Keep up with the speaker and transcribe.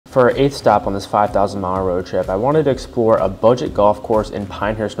For our 8th stop on this 5,000-mile road trip, I wanted to explore a budget golf course in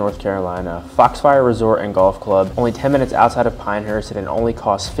Pinehurst, North Carolina, Foxfire Resort and Golf Club, only 10 minutes outside of Pinehurst, and it only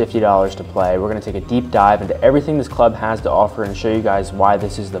costs $50 to play. We're going to take a deep dive into everything this club has to offer and show you guys why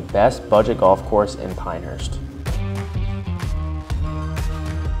this is the best budget golf course in Pinehurst.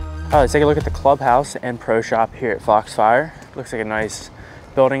 All right, let's take a look at the clubhouse and pro shop here at Foxfire. Looks like a nice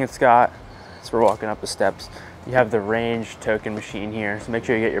building it's got. So we're walking up the steps. You have the range token machine here, so make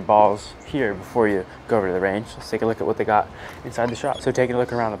sure you get your balls here before you go over to the range. Let's take a look at what they got inside the shop. So taking a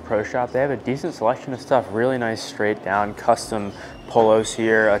look around the pro shop, they have a decent selection of stuff, really nice straight down custom polos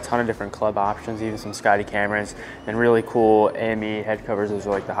here, a ton of different club options, even some Scotty cameras, and really cool AME head covers. Those are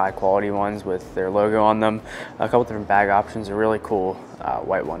like the high quality ones with their logo on them. A couple different bag options, a really cool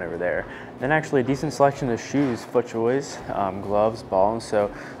white one over there. Then actually a decent selection of shoes, FootJoys, gloves, balls.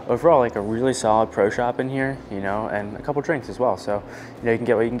 So overall, like a really solid pro shop in here, you know, and a couple drinks as well. So, you know, you can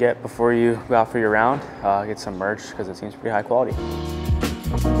get what you can get before you go out for your round. Get some merch because it seems pretty high quality.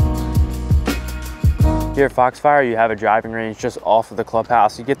 Here at Foxfire, you have a driving range just off of the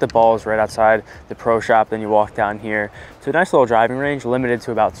clubhouse. You get the balls right outside the pro shop, then you walk down here to a nice little driving range, limited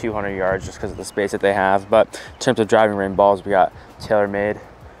to about 200 yards just because of the space that they have. But in terms of driving range balls, we got tailor-made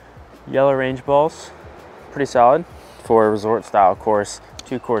yellow range balls, pretty solid for a resort style course.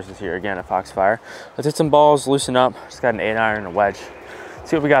 2 courses here again at Foxfire. Let's hit some balls, loosen up. Just got an 8-iron and a wedge. Let's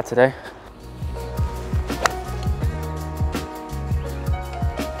see what we got today.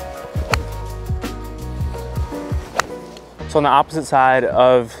 So on the opposite side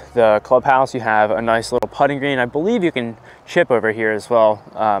of the clubhouse, you have a nice little putting green. I believe you can chip over here as well.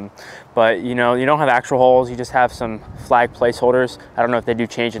 But you know, you don't have actual holes, you just have some flag placeholders. I don't know if they do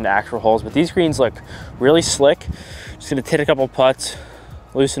change into actual holes, but these greens look really slick. Just gonna hit a couple putts,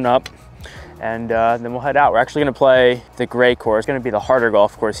 loosen up, and then we'll head out. We're actually gonna play the gray course. It's gonna be the harder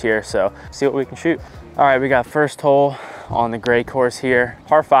golf course here, so see what we can shoot. All right, we got first hole on the gray course here.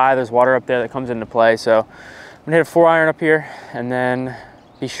 Par 5, there's water up there that comes into play, so I'm gonna hit a 4-iron up here and then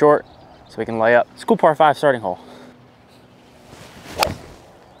be short so we can lay up. It's a cool par 5 starting hole.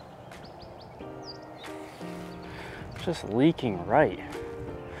 Just leaking right.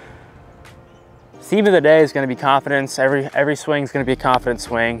 Theme of the day is going to be confidence. Every swing is going to be a confident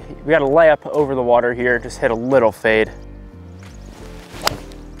swing. We got to lay up over the water here, just hit a little fade.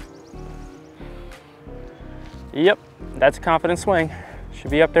 Yep, that's a confident swing.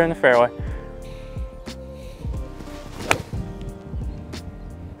 Should be up there in the fairway.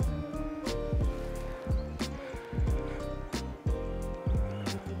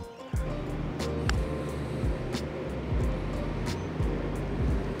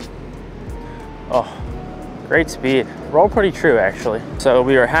 Oh, great speed. Rolled pretty true actually. So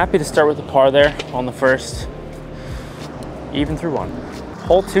we are happy to start with the par there on the first, even through 1.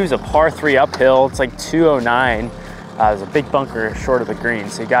 Hole 2 is a par 3 uphill. It's like 209. There's a big bunker short of the green,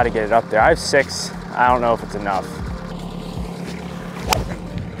 so you got to get it up there. I have 6. I don't know if it's enough.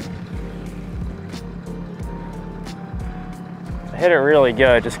 I hit it really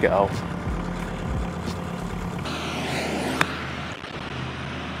good. Just go.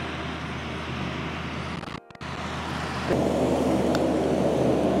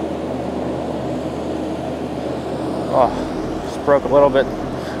 Oh, just broke a little bit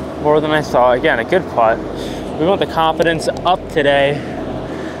more than I saw. Again, a good putt. We want the confidence up today.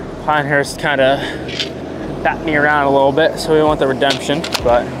 Pinehurst kind of bat me around a little bit, so we want the redemption,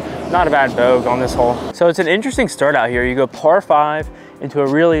 but not a bad bogey on this hole. So it's an interesting start out here. You go par 5 into a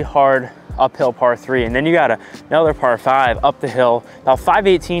really hard uphill par 3, and then you got another par 5 up the hill, about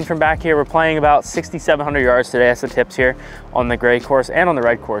 518 from back here. We're playing about 6,700 yards today. That's the tips here on the gray course, and on the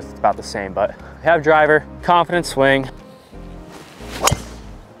red course it's about the same, but we have driver, confident swing.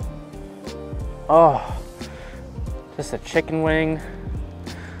 Oh, just a chicken wing,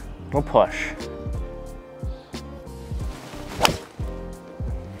 little push.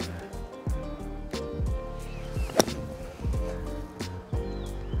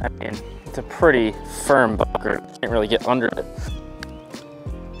 I mean, it's a pretty firm bunker. Can't really get under it.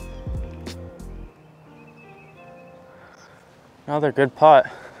 Another good putt.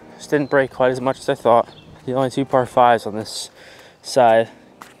 Just didn't break quite as much as I thought. The only 2 par 5s on this side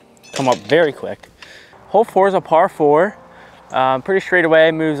come up very quick. Hole 4 is a par 4. Pretty straight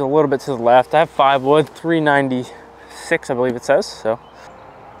away, moves a little bit to the left. I have 5 wood, 396 I believe it says, so.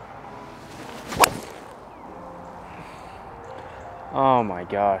 Oh my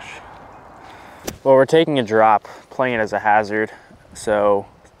gosh. Well, we're taking a drop, playing it as a hazard. So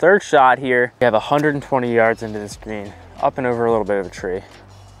third shot here, we have 120 yards into this green, up and over a little bit of a tree.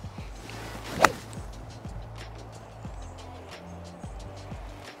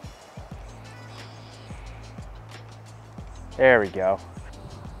 There we go.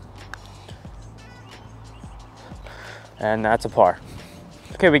 And that's a par.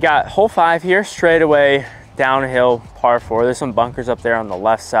 Okay, we got hole 5 here, straightaway, downhill, par 4. There's some bunkers up there on the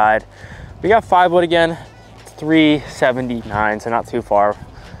left side. We got 5 wood again, 379, so not too far.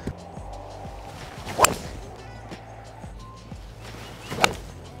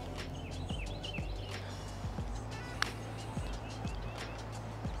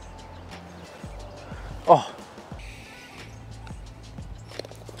 Oh.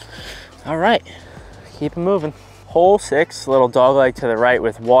 All right, keep it moving. Hole 6, little dogleg to the right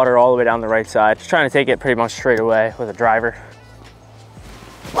with water all the way down the right side. Just trying to take it pretty much straight away with a driver.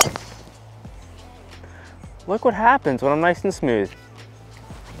 Look what happens when I'm nice and smooth.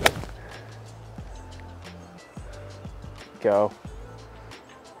 Go.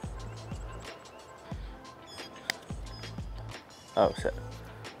 Oh, shit.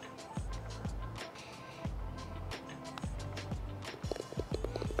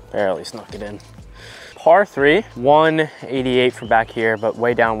 Barely snuck it in. Par 3, 188 from back here, but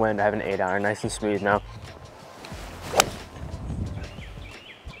way downwind. I have an 8-iron, nice and smooth now.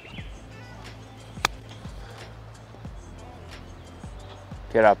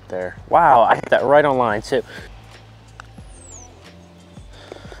 Get up there. Wow, I hit that right on line too.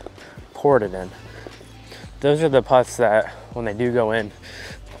 Poured it in. Those are the putts that, when they do go in,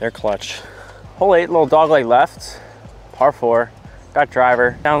 they're clutch. Hole 8, little dogleg left, par 4. Got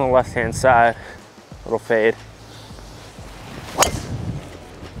driver down the left-hand side. Little fade.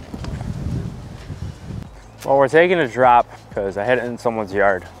 Well, we're taking a drop because I hit it in someone's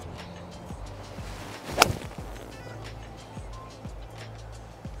yard.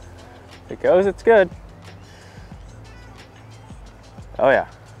 If it goes, it's good. Oh yeah.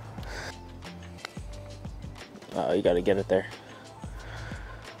 Oh, you gotta get it there.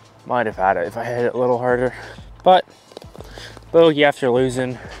 Might have had it if I hit it a little harder, but bogey after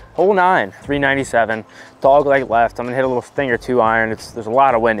losing. Hole 9, 397, dog leg left. I'm gonna hit a little thing or 2 iron. There's a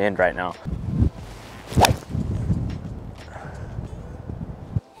lot of wind in right now.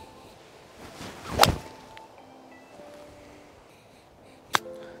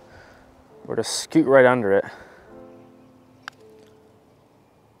 We're to scoot right under it.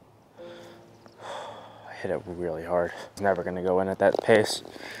 I hit it really hard. It's never gonna go in at that pace.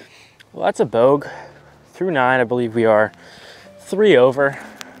 Well, that's a bogue. Through 9, I believe we are 3 over.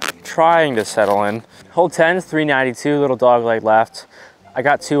 Trying to settle in. Hole 10 is 392, little dog leg left. I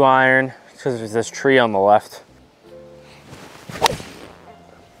got 2 iron because there's this tree on the left.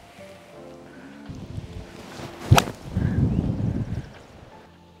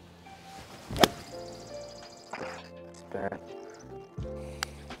 It's bad.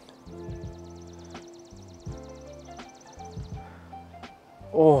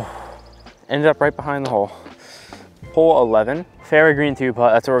 Oh, ended up right behind the hole. Hole 11, fairway green 2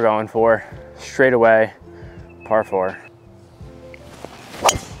 putt, that's what we're going for. Straight away, par 4.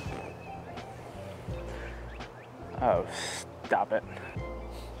 Oh, stop it.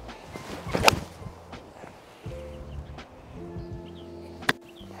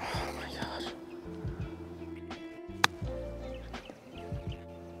 Oh my gosh.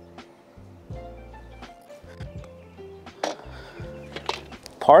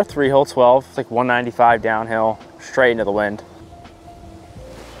 Par 3, hole 12, it's like 195 downhill. Straight into the wind.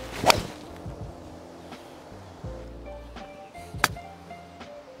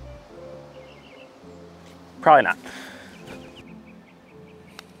 Probably not.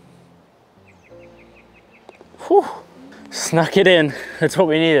 Whew. Snuck it in. That's what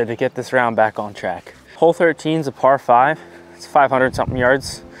we needed to get this round back on track. Hole 13 is a par 5. It's 500 something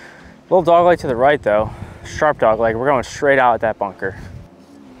yards. Little dogleg to the right though. Sharp dogleg. We're going straight out at that bunker.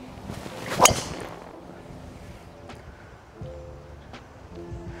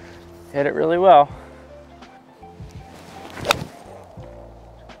 Hit it really well.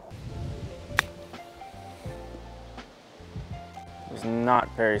 It was not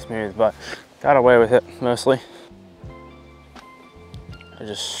very smooth, but got away with it mostly. I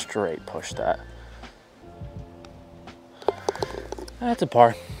just straight pushed that. That's a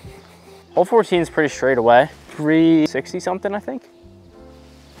par. Hole 14 is pretty straight away. 360 something, I think.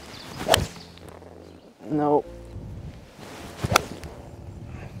 Nope.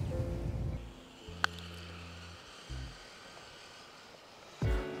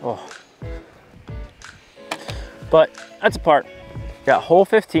 Oh. But that's a par. Got hole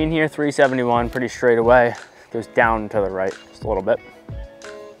 15 here, 371, pretty straight away. Goes down to the right just a little bit.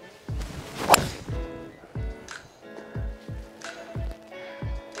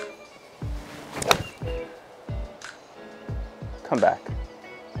 Come back.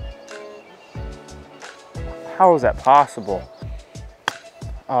 How is that possible?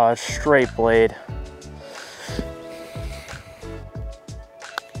 Straight blade.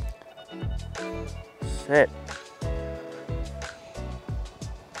 Sit.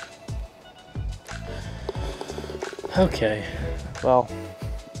 Okay, well,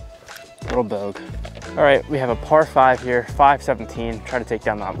 little bogue. All right, we have a par 5 here, 517. Try to take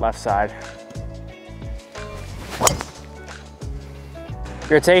down that left side.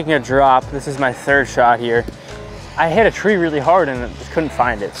 You're taking a drop. This is my 3rd shot here. I hit a tree really hard and just couldn't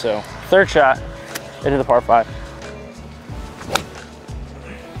find it. So 3rd shot into the par 5.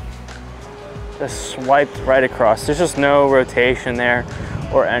 Just swiped right across. There's just no rotation there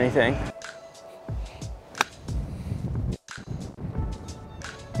or anything.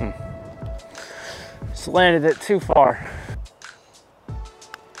 Just landed it too far.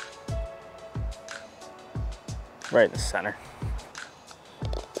 Right in the center.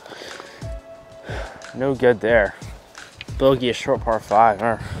 No good there. Bogey a short par 5.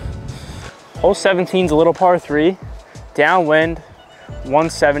 Hole 17's a little par 3. Downwind,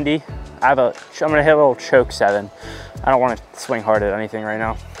 170. I'm gonna hit a little choke 7. I don't want to swing hard at anything right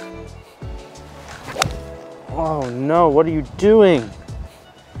now. Oh no, what are you doing?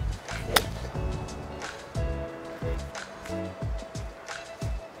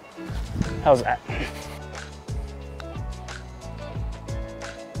 How's that?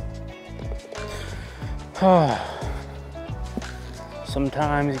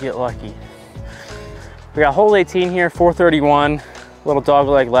 Sometimes you get lucky. We got hole 18 here, 431, little dog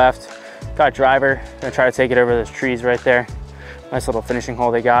leg left. Got driver, gonna try to take it over those trees right there. Nice little finishing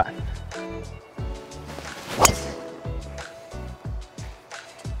hole they got.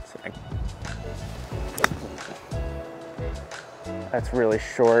 That's really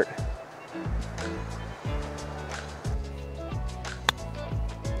short.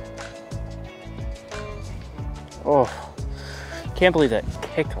 Oh, can't believe that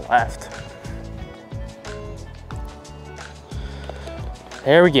kicked left.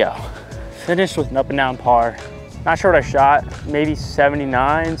 There we go. Finished with an up and down par. Not sure what I shot, maybe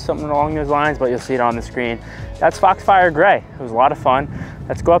 79, something along those lines, but you'll see it on the screen. That's Foxfire Gray. It was a lot of fun.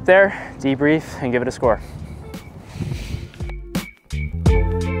 Let's go up there, debrief, and give it a score.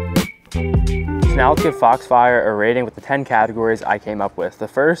 So now let's give Foxfire a rating with the 10 categories I came up with. The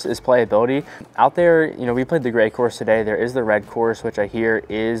first is playability. Out there, you know, we played the gray course today. There is the red course, which I hear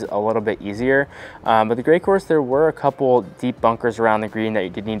is a little bit easier. But the gray course, there were a couple deep bunkers around the green that you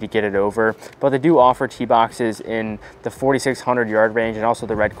did need to get it over. But they do offer tee boxes in the 4,600 yard range, and also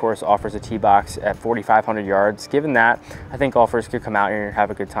the red course offers a tee box at 4,500 yards. Given that, I think golfers could come out here and have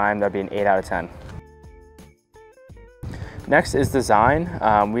a good time. That'd be an 8 out of 10. Next is design.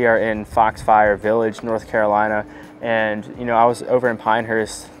 We are in Foxfire Village, North Carolina, and you know, I was over in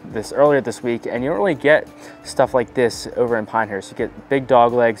Pinehurst earlier this week, and you don't really get stuff like this over in Pinehurst. You get big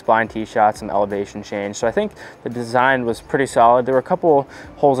dog legs, blind tee shots, and elevation change. So I think the design was pretty solid. There were a couple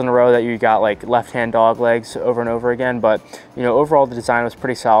holes in a row that you got like left-hand dog legs over and over again, but you know, overall the design was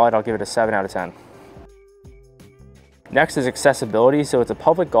pretty solid. I'll give it a 7 out of 10. Next is accessibility. So it's a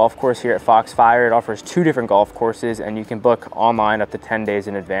public golf course here at Foxfire. It offers 2 different golf courses, and you can book online up to 10 days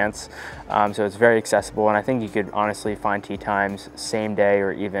in advance. So it's very accessible, and I think you could honestly find tee times same day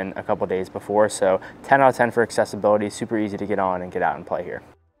or even a couple days before. So 10 out of 10 for accessibility, super easy to get on and get out and play here.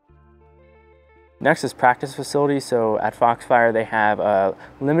 Next is practice facilities. So at Foxfire, they have a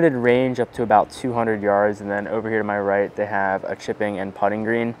limited range up to about 200 yards. And then over here to my right, they have a chipping and putting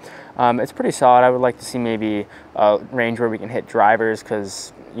green. It's pretty solid. I would like to see maybe a range where we can hit drivers,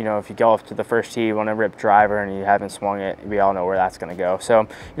 because you know, if you go up to the first tee, you want to rip driver and you haven't swung it, we all know where that's going to go. So, you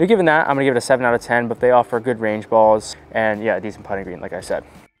know, given that, I'm going to give it a 7 out of 10, but they offer good range balls and yeah, decent putting green, like I said.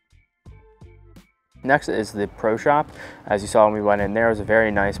 Next is the pro shop. As you saw when we went in, there was a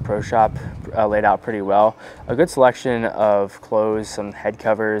very nice pro shop laid out pretty well. A good selection of clothes, some head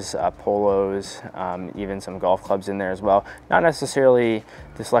covers, polos, even some golf clubs in there as well. Not necessarily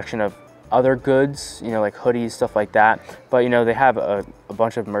the selection of other goods, you know, like hoodies, stuff like that, but you know, they have a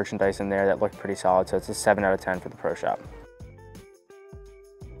bunch of merchandise in there that looked pretty solid, so it's a 7 out of 10 for the pro shop.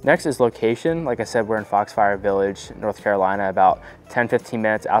 Next is location. Like I said, we're in Foxfire Village, North Carolina, about 10-15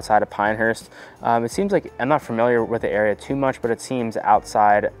 minutes outside of Pinehurst. It seems like, I'm not familiar with the area too much, but it seems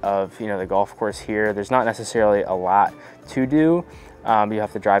outside of, you know, the golf course here, there's not necessarily a lot to do. You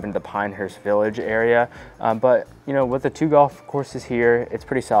have to drive into the Pinehurst Village area. But, you know, with the 2 golf courses here, it's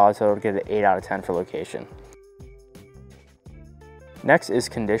pretty solid, so it'll get an 8 out of 10 for location. Next is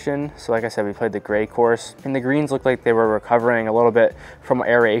condition. So like I said, we played the gray course, and the greens looked like they were recovering a little bit from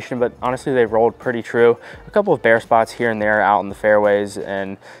aeration, but honestly they rolled pretty true. A couple of bare spots here and there out in the fairways,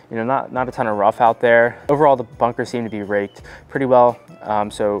 and not a ton of rough out there. Overall, the bunkers seem to be raked pretty well.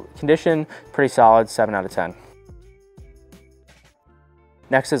 So condition, pretty solid, 7 out of 10.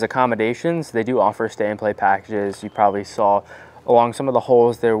 Next is accommodations. They do offer stay and play packages. You probably saw along some of the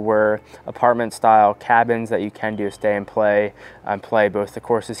holes there were apartment style cabins that you can do a stay and play both the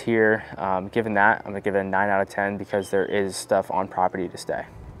courses here. Given that, I'm gonna give it a 9 out of 10 because there is stuff on property to stay.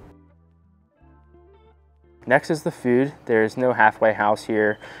 Next is the food. There's no halfway house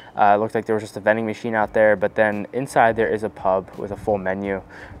here. It looked like there was just a vending machine out there, but then inside there is a pub with a full menu.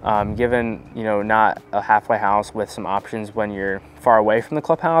 Given, not a halfway house with some options when you're far away from the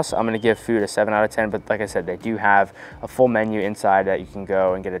clubhouse, I'm gonna give food a 7 out of 10, but like I said, they do have a full menu inside that you can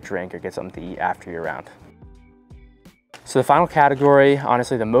go and get a drink or get something to eat after your round. So the final category,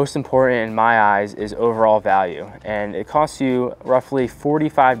 honestly the most important in my eyes, is overall value. And it costs you roughly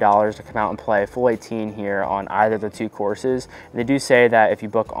 $45 to come out and play full 18 here on either of the two courses. And they do say that if you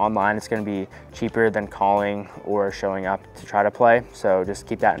book online, it's going to be cheaper than calling or showing up to try to play. So just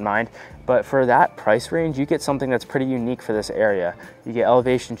keep that in mind. But for that price range, you get something that's pretty unique for this area. You get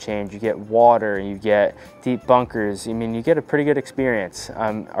elevation change, you get water, you get deep bunkers. I mean, you get a pretty good experience.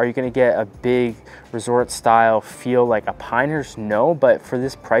 Are you gonna get a big resort style feel like a Pinehurst? No, but for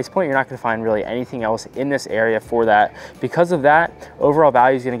this price point, you're not gonna find really anything else in this area for that. Because of that, overall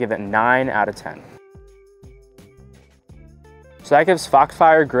value is gonna give it 9 out of 10. So that gives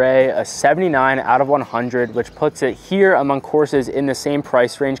Foxfire Gray a 79 out of 100, which puts it here among courses in the same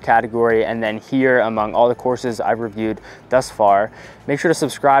price range category, and then here among all the courses I've reviewed thus far. Make sure to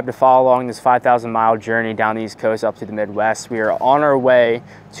subscribe to follow along this 5,000-mile journey down the East Coast up to the Midwest. We are on our way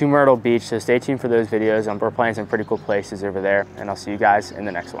to Myrtle Beach, so stay tuned for those videos. We're playing some pretty cool places over there, and I'll see you guys in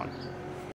the next one.